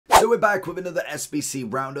So we're back with another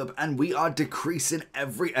SBC roundup, and we are decreasing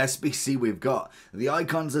every SBC we've got. The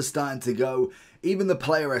icons are starting to go. Even the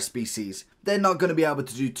player SBCs, they're not going to be able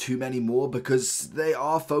to do too many more because they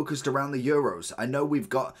are focused around the Euros. I know we've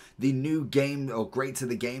got the new game or Greats of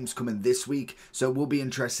the Games coming this week, so it will be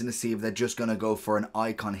interesting to see if they're just going to go for an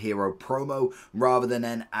icon hero promo rather than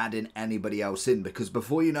then adding anybody else in, because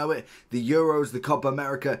before you know it, the Euros, the Copa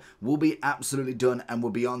America will be absolutely done, and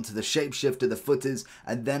we'll be on to the shapeshifter, the footers,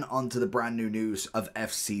 and then on to the brand new news of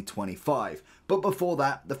FC 25. But before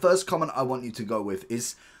that, the first comment I want you to go with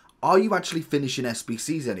is, are you actually finishing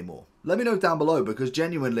SBCs anymore? Let me know down below, because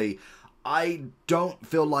genuinely, I don't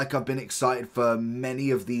feel like I've been excited for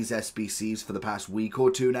many of these SBCs for the past week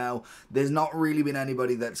or two now. There's not really been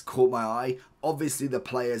anybody that's caught my eye. Obviously, the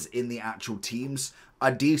players in the actual teams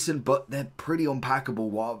are decent, but they're pretty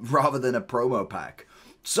unpackable rather than a promo pack.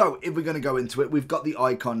 So, if we're going to go into it, we've got the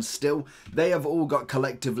icons still. They have all got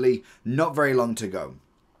collectively not very long to go.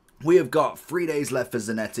 We have got 3 days left for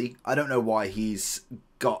Zanetti. I don't know why he's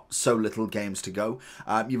got so little games to go.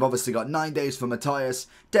 You've obviously got 9 days for Matthias,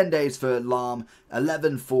 10 days for Lam,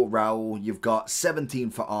 11 for Raul. You've got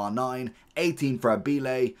 17 for R9, 18 for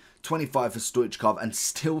Abile, 25 for Stoichkov, and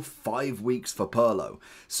still 5 weeks for Pirlo.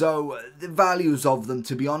 So, the values of them,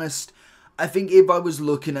 to be honest, I think if I was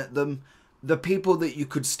looking at them, the people that you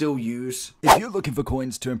could still use. If you're looking for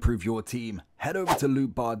coins to improve your team, head over to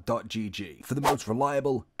lootbar.gg for the most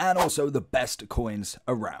reliable and also the best coins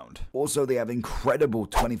around. Also, they have incredible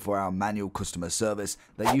 24-hour manual customer service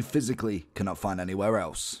that you physically cannot find anywhere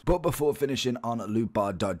else. But before finishing on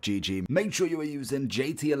lootbar.gg, make sure you are using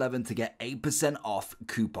JT11 to get 8% off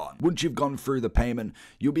coupon. Once you've gone through the payment,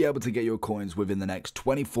 you'll be able to get your coins within the next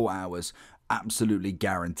 24 hours, absolutely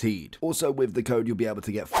guaranteed. Also, with the code, you'll be able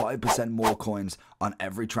to get 5% more coins on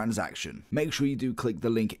every transaction. Make sure you do click the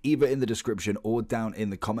link either in the description or down in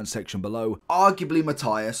the comment section below. Arguably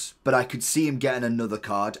Matthias, but I could see him getting another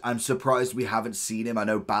card. I'm surprised we haven't seen him. I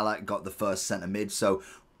know Ballack got the first centre mid, so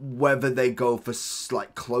whether they go for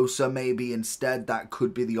like closer maybe instead, that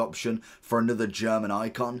could be the option for another German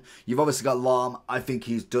icon. You've obviously got Lam. I think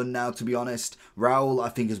he's done now, to be honest. Raul, I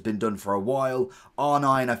think, has been done for a while.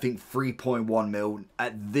 R9, I think 3.1 mil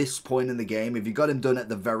at this point in the game. If you got him done at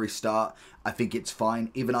the very start, I think it's fine.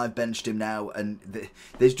 Even I've benched him now, and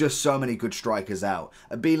there's just so many good strikers out.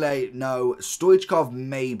 Abile, no. Stoichkov,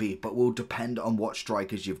 maybe, but will depend on what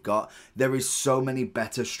strikers you've got. There is so many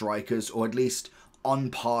better strikers, or at least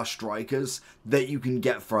on par strikers, that you can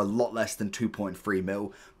get for a lot less than 2.3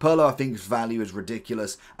 mil. Pirlo, I think, his value is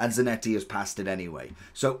ridiculous, and Zanetti has passed it anyway.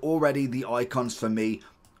 So already the icons for me,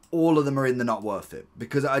 all of them are in the not worth it,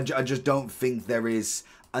 because I just don't think there is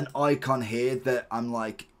an icon here that I'm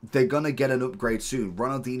like, they're going to get an upgrade soon.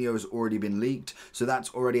 Ronaldinho has already been leaked, so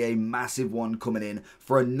that's already a massive one coming in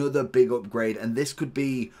for another big upgrade, and this could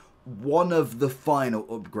be one of the final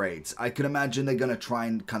upgrades. I can imagine they're going to try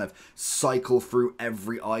and kind of cycle through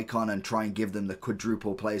every icon and try and give them the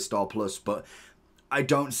quadruple playstyle plus, but I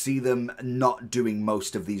don't see them not doing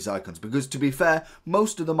most of these icons, because to be fair,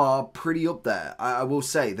 most of them are pretty up there. I will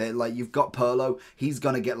say that, like, you've got Pirlo, he's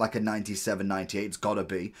going to get like a 97, 98, it's got to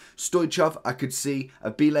be. Stoichkov, I could see.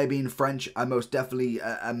 Abile being French, I most definitely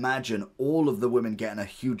imagine all of the women getting a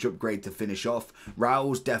huge upgrade to finish off.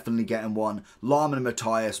 Raul's definitely getting one. Lam and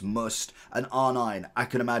Matthias must. And R9, I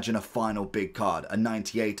can imagine a final big card. A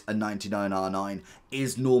 98, a 99 R9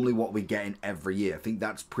 is normally what we get in every year. I think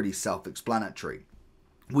that's pretty self-explanatory.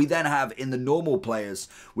 We then have, in the normal players,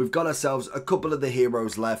 we've got ourselves a couple of the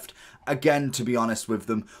heroes left. Again, to be honest with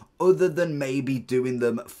them, other than maybe doing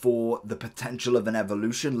them for the potential of an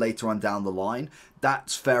evolution later on down the line,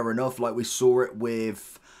 that's fair enough. Like we saw it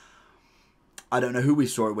with, I don't know who we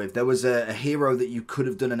saw it with. There was a hero that you could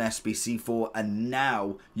have done an SBC for, and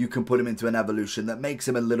now you can put him into an evolution that makes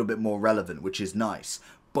him a little bit more relevant, which is nice.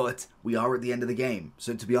 But we are at the end of the game.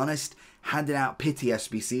 So to be honest, handing out pity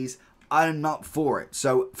SBCs, I'm not for it.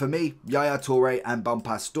 So for me, Yaya Toure and Bon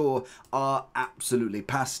Pastor are absolutely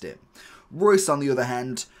past it. Royce, on the other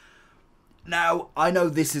hand, now I know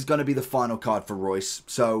this is going to be the final card for Royce,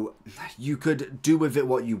 so you could do with it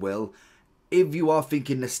what you will. If you are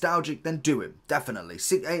thinking nostalgic, then do him. Definitely.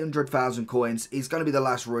 800,000 coins. He's going to be the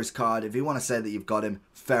last Royce card. If you want to say that you've got him,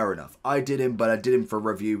 fair enough. I did him, but I did him for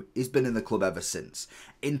review. He's been in the club ever since.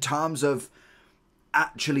 In terms of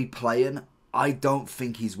actually playing, I don't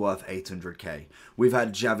think he's worth 800k. We've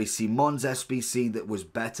had Xavi Simon's SBC that was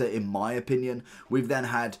better in my opinion. We've then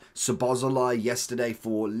had Sabozolai yesterday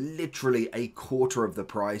for literally a quarter of the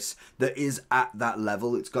price that is at that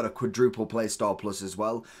level. It's got a quadruple playstyle plus as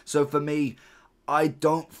well. So for me, I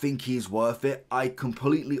don't think he's worth it. I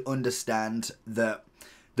completely understand that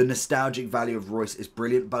The nostalgic value of Royce is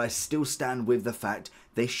brilliant, but I still stand with the fact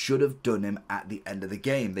they should have done him at the end of the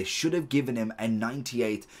game. They should have given him a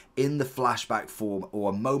 98 in the flashback form or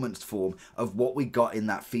a moments form of what we got in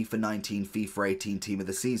that FIFA 19, FIFA 18 team of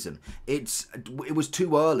the season. It was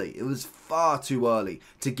too early. It was far too early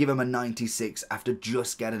to give him a 96 after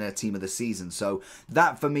just getting a team of the season. So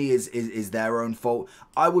that for me is their own fault.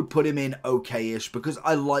 I would put him in okay-ish because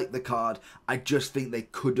I like the card. I just think they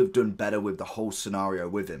could have done better with the whole scenario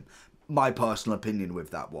with him. My personal opinion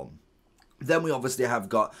with that one. Then we obviously have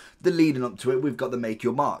got the leading up to it, we've got the make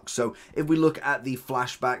your mark. So if we look at the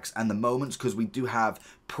flashbacks and the moments, because we do have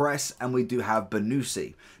Press and we do have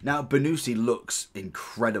Bonucci. Now Bonucci looks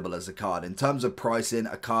incredible as a card. In terms of pricing,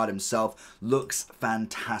 a card himself looks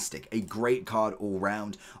fantastic. A great card all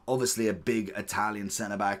round. Obviously a big Italian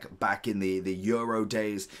centre-back back in the Euro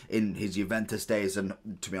days, in his Juventus days, and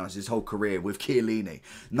to be honest, his whole career with Chiellini.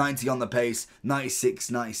 90 on the pace,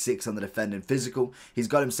 96 on the defending physical. He's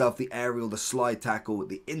got himself the aerial, the slide tackle,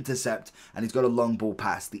 the intercept, and he's got a long ball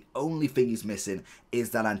pass. The only thing he's missing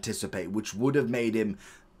is that anticipate, which would have made him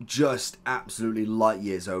just absolutely light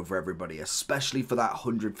years over everybody, especially for that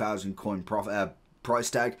 100,000 coin price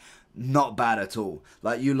tag. Not bad at all.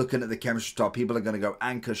 Like, you looking at the chemistry top, people are going to go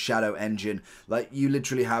anchor, shadow, engine. Like, you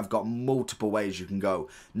literally have got multiple ways you can go.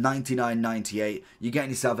 99, 98. You're getting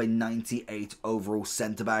yourself a 98 overall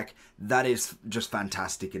centre back. That is just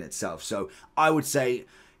fantastic in itself. So I would say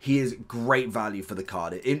he is great value for the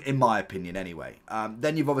card, in my opinion anyway.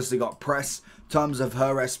 Then you've obviously got Press. In terms of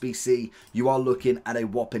her SBC, you are looking at a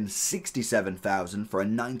whopping 67,000 for a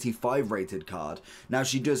 95 rated card. Now,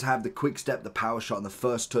 she does have the quick step, the power shot, and the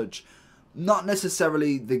first touch. Not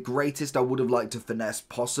necessarily the greatest. I would have liked to finesse,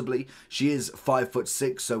 possibly. She is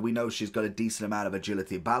 5'6", so we know she's got a decent amount of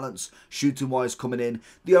agility and balance. Shooting wise coming in.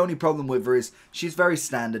 The only problem with her is she's very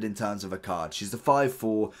standard in terms of a card. She's a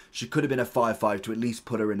 5'4". She could have been a 5'5" to at least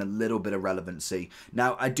put her in a little bit of relevancy.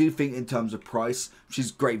 Now, I do think in terms of price,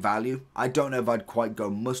 she's great value. I don't know if I'd quite go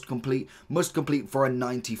must complete. Must complete for a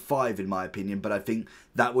 95 in my opinion, but I think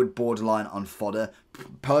that would borderline on fodder,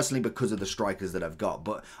 personally, because of the strikers that I've got.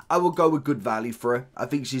 But I will go with good value for her. I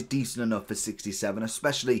think she's decent enough for 67,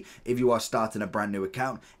 especially if you are starting a brand new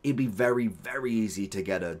account. It'd be very, very easy to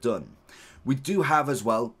get her done. We do have as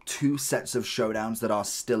well 2 sets of showdowns that are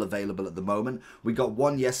still available at the moment. We got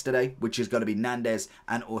one yesterday, which is going to be Nandez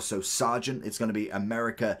and also Sargent. It's going to be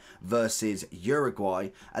America versus Uruguay.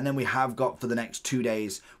 And then we have got, for the next 2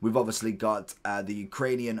 days, we've obviously got the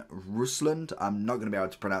Ukrainian Rusland. I'm not going to be able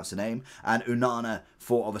to pronounce the name. And Unana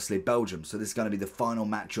for obviously Belgium. So this is going to be the final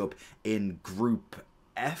matchup in Group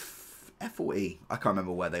F or E, I can't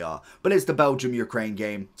remember where they are, but it's the Belgium-Ukraine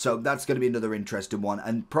game, so that's going to be another interesting one.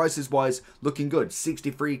 And prices-wise, looking good.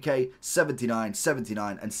 63k, 79,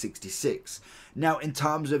 79, and 66. Now, in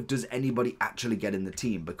terms of does anybody actually get in the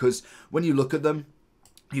team, because when you look at them,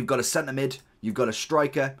 you've got a centre mid, you've got a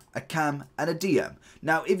striker, a cam, and a DM.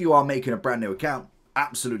 Now, if you are making a brand new account,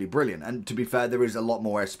 absolutely brilliant. And to be fair, there is a lot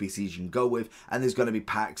more SBCs you can go with, and there's going to be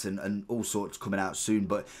packs and all sorts coming out soon.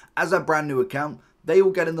 But as a brand new account, they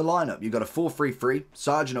all get in the lineup. You've got a 4-3-3,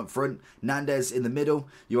 Sargent up front, Nandez in the middle.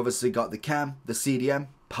 You obviously got the cam, the CDM.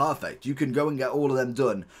 Perfect. You can go and get all of them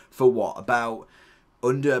done for what?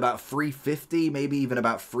 Under about 350, maybe even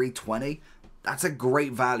about 320. That's a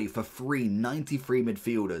great value for 3 93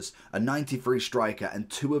 midfielders, a 93 striker, and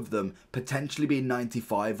 2 of them potentially being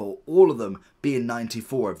 95, or all of them being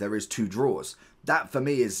 94 if there is 2 draws. That for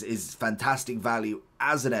me is fantastic value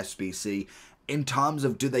as an SBC. In terms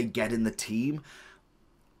of do they get in the team,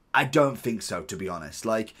 I don't think so, to be honest.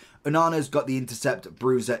 Like, Onana's got the intercept,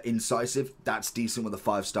 bruiser, incisive. That's decent with a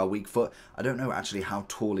 5-star weak foot. I don't know actually how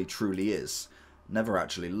tall he truly is. Never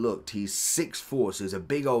actually looked. He's 6'4", so he's a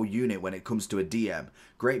big old unit when it comes to a DM.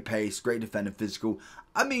 Great pace, great defending physical.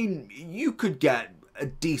 I mean, you could get a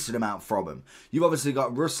decent amount from him. You've obviously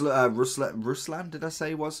got Ruslan, did I say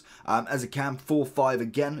he was? As a cam, 4'5"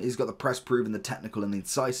 again. He's got the press proven, the technical, and the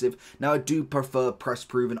incisive. Now, I do prefer press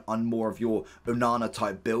proven on more of your Onana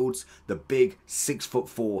type builds. The big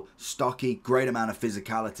 6'4", stocky, great amount of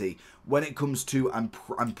physicality. When it comes to, I'm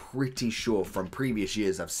pretty sure from previous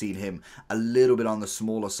years I've seen him a little bit on the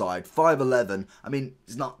smaller side. 5'11", I mean,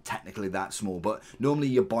 it's not technically that small, but normally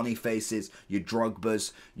your Bonifaces, your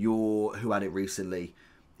Drogbas, your, who had it recently?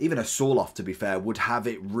 Even a Sorloth, to be fair, would have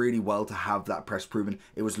it really well to have that press proven.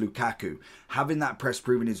 It was Lukaku. Having that press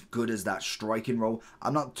proven is good as that striking role.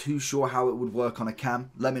 I'm not too sure how it would work on a cam.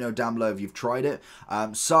 Let me know down below if you've tried it.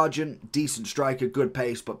 Sargent, decent striker, good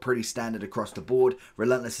pace, but pretty standard across the board.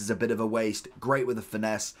 Relentless is a bit of a waste. Great with a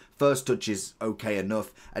finesse. First touch is okay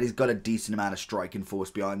enough. And he's got a decent amount of striking force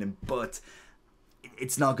behind him. But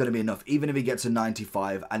it's not going to be enough. Even if he gets a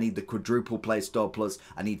 95, I need the quadruple play star plus.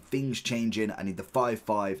 I need things changing. I need the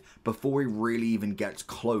 5-5 before he really even gets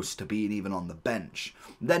close to being even on the bench.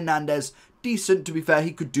 Then Nandez, decent, to be fair.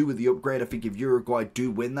 He could do with the upgrade. I think if Uruguay do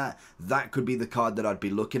win that, that could be the card that I'd be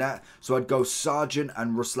looking at. So I'd go Sargent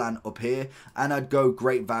and Ruslan up here, and I'd go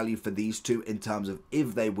great value for these two in terms of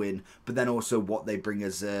if they win, but then also what they bring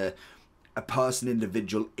as a person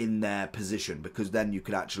individual in their position, because then you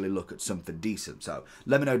could actually look at something decent. So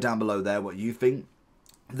let me know down below there what you think.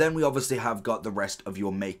 Then we obviously have got the rest of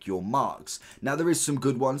your make your marks. Now there is some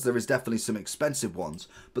good ones, there is definitely some expensive ones,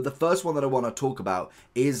 but the first one that I want to talk about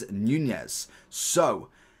is Nunez. So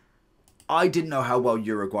I didn't know how well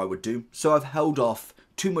Uruguay would do, so I've held off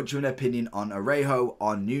too much of an opinion on Arejo,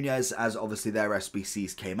 on Nunez, as obviously their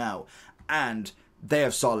SBCs came out, and they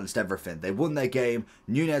have silenced everything. They won their game.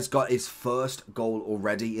 Nunez got his first goal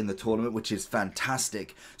already in the tournament, which is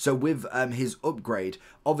fantastic. So with his upgrade,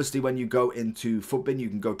 obviously when you go into Footbin, you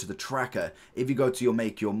can go to the tracker. If you go to your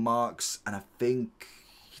make your marks, and I think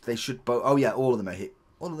they should both... Oh yeah, all of them are here.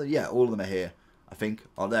 All of them are here, I think.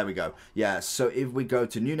 Oh, there we go. Yeah, so if we go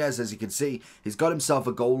to Nunez, as you can see, he's got himself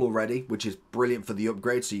a goal already, which is brilliant for the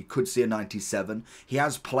upgrade, so you could see a 97. He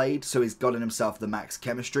has played, so he's gotten himself the max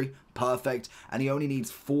chemistry. Perfect. And he only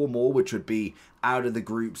needs 4 more, which would be out of the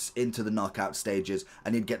groups into the knockout stages,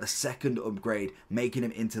 and he'd get the second upgrade, making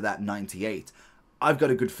him into that 98. I've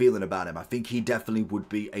got a good feeling about him. I think he definitely would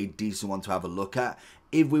be a decent one to have a look at.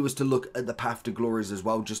 If we was to look at the Path to Glories as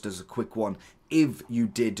well, just as a quick one, if you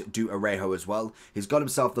did do Arejo as well, he's got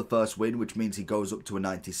himself the first win, which means he goes up to a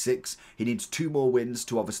 96. He needs 2 more wins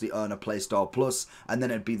to obviously earn a Playstyle Plus, and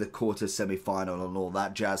then it'd be the quarter semi-final and all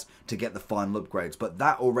that jazz to get the final upgrades. But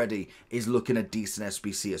that already is looking a decent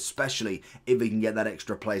SBC, especially if he can get that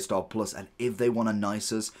extra Playstyle Plus, and if they want to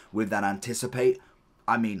nice us with that Anticipate,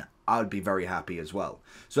 I mean, I'd be very happy as well.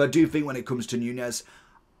 So I do think when it comes to Nunez,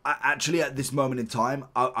 actually at this moment in time,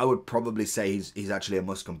 I would probably say he's actually a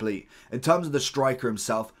must complete. In terms of the striker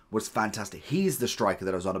himself, was fantastic. He's the striker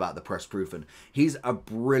that I was on about, the press proofing. He's a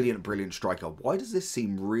brilliant, brilliant striker. Why does this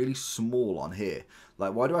seem really small on here?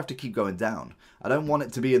 Like, why do I have to keep going down? I don't want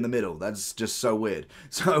it to be in the middle. That's just so weird.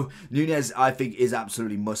 So Nunez, I think, is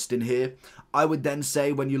absolutely must in here. I would then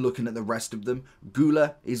say, when you're looking at the rest of them,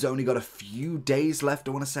 Gula, he's only got a few days left.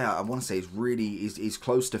 I want to say he's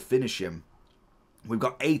close to finishing. We've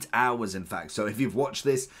got 8 hours, in fact. So if you've watched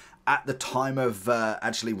this at the time of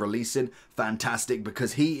actually releasing, fantastic,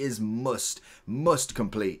 because he is must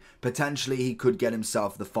complete. Potentially, he could get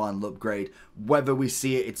himself the final upgrade. Whether we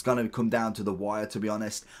see it, it's going to come down to the wire, to be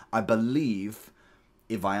honest. I believe,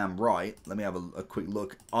 if I am right, let me have a quick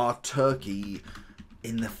look. Our Turkey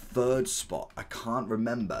in the 3rd spot. I can't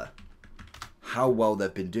remember how well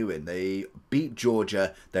they've been doing. They beat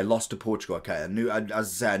Georgia, they lost to Portugal. Okay, as I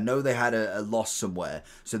say, I know they had a loss somewhere,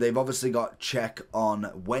 so they've obviously got Czech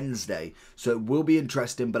on Wednesday, so it will be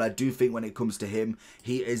interesting. But I do think when it comes to him,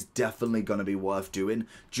 he is definitely going to be worth doing,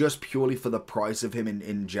 just purely for the price of him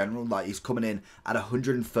in general. Like, he's coming in at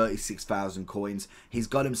 136,000 coins. He's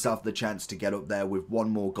got himself the chance to get up there with 1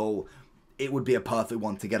 more goal. It would be a perfect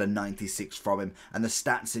one to get a 96 from him, and the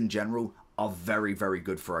stats in general are very, very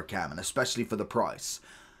good for a cam, and especially for the price.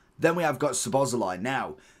 Then we have got Szoboszlai.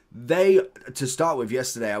 Now, to start with,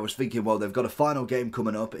 yesterday I was thinking, well, they've got a final game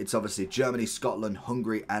coming up. It's obviously Germany, Scotland,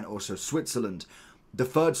 Hungary, and also Switzerland. The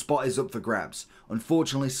 3rd spot is up for grabs.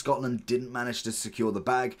 Unfortunately, Scotland didn't manage to secure the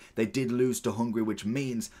bag. They did lose to Hungary, which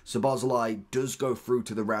means Szoboszlai does go through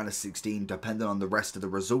to the round of 16, depending on the rest of the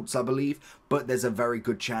results, I believe. But there's a very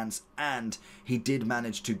good chance, and he did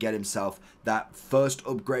manage to get himself that first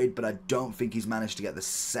upgrade, but I don't think he's managed to get the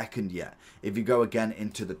second yet. If you go again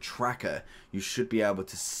into the tracker, you should be able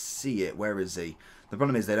to see it. Where is he? The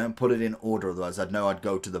problem is they don't put it in order, otherwise I'd know I'd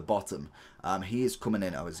go to the bottom. He is coming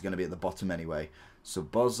in. Oh, he's going to be at the bottom anyway.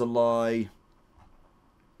 Szoboszlai.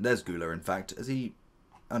 There's Gula, in fact. Is he...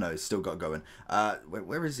 Oh, no, he's still got going.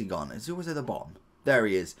 Where is he gone? Is he always at the bottom? There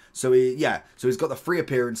he is. So, so he's got the 3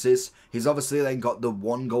 appearances. He's obviously then got the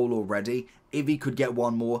 1 goal already. If he could get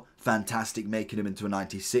 1 more, fantastic, making him into a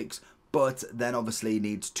 96. But then obviously he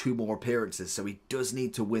needs 2 more appearances, so he does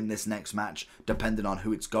need to win this next match, depending on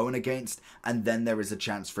who it's going against, and then there is a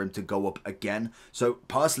chance for him to go up again. So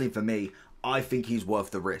personally for me, I think he's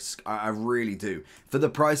worth the risk. I really do. For the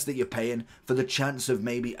price that you're paying, for the chance of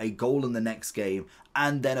maybe a goal in the next game,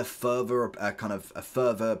 and then a further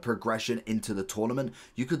further progression into the tournament,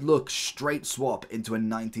 you could look straight swap into a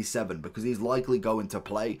 97, because he's likely going to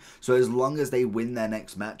play. So as long as they win their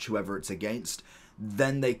next match, whoever it's against,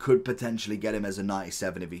 then they could potentially get him as a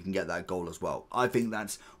 97 if he can get that goal as well. I think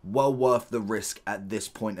that's well worth the risk at this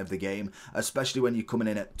point of the game, especially when you're coming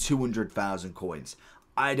in at 200,000 coins.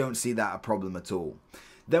 I don't see that a problem at all.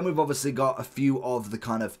 Then we've obviously got a few of the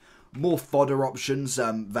kind of more fodder options.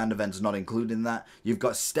 Van de Ven's not included in that. You've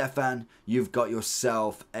got Stefan, you've got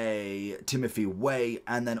yourself a Timothy Way,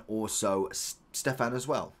 and then also Stefan as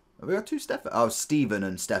well. Have we got two Stefan? Oh, Steven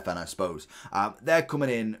and Stefan, I suppose. They're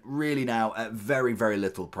coming in really now at very, very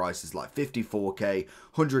little prices, like 54k,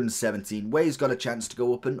 117. Way's got a chance to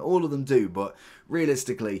go up, and all of them do, but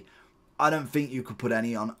realistically, I don't think you could put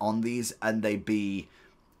any on these and they'd be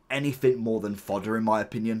anything more than fodder, in my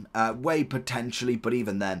opinion. Way potentially, but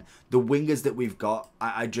even then, the wingers that we've got,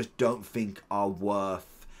 I just don't think are worth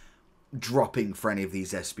dropping for any of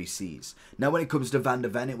these SBCs. Now, when it comes to Van de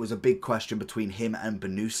Ven, it was a big question between him and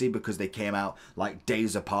Benusi because they came out like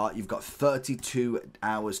days apart. You've got 32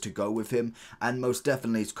 hours to go with him, and most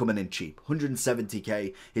definitely he's coming in cheap.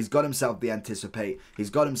 170k. He's got himself the Anticipate, he's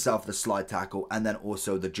got himself the Slide Tackle, and then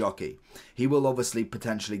also the Jockey. He will obviously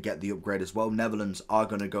potentially get the upgrade as well. Netherlands are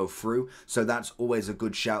going to go through, so that's always a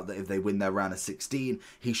good shout that if they win their round of 16,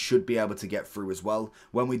 he should be able to get through as well.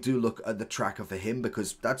 When we do look at the tracker for him,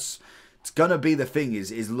 because it's going to be the thing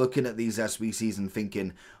is looking at these SBCs and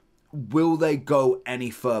thinking, will they go any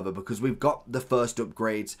further? Because we've got the first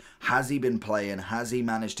upgrades. Has he been playing? Has he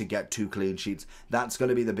managed to get 2 clean sheets? That's going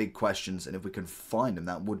to be the big questions. And if we can find them,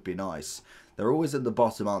 that would be nice. They're always at the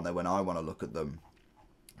bottom, aren't they, when I want to look at them?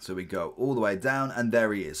 So we go all the way down, and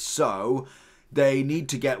there he is. So they need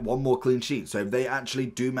to get 1 more clean sheet. So if they actually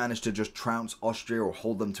do manage to just trounce Austria or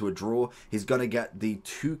hold them to a draw, he's going to get the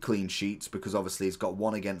 2 clean sheets because obviously he's got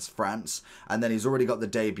 1 against France. And then he's already got the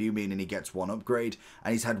debut, meaning he gets 1 upgrade.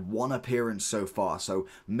 And he's had 1 appearance so far. So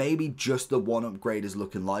maybe just the 1 upgrade is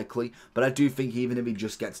looking likely. But I do think even if he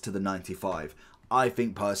just gets to the 95, I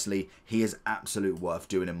think personally he is absolute worth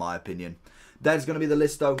doing, in my opinion. That's going to be the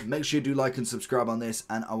list though. Make sure you do like and subscribe on this,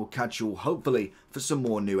 and I will catch you all hopefully for some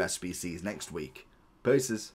more new SBCs next week. Peace.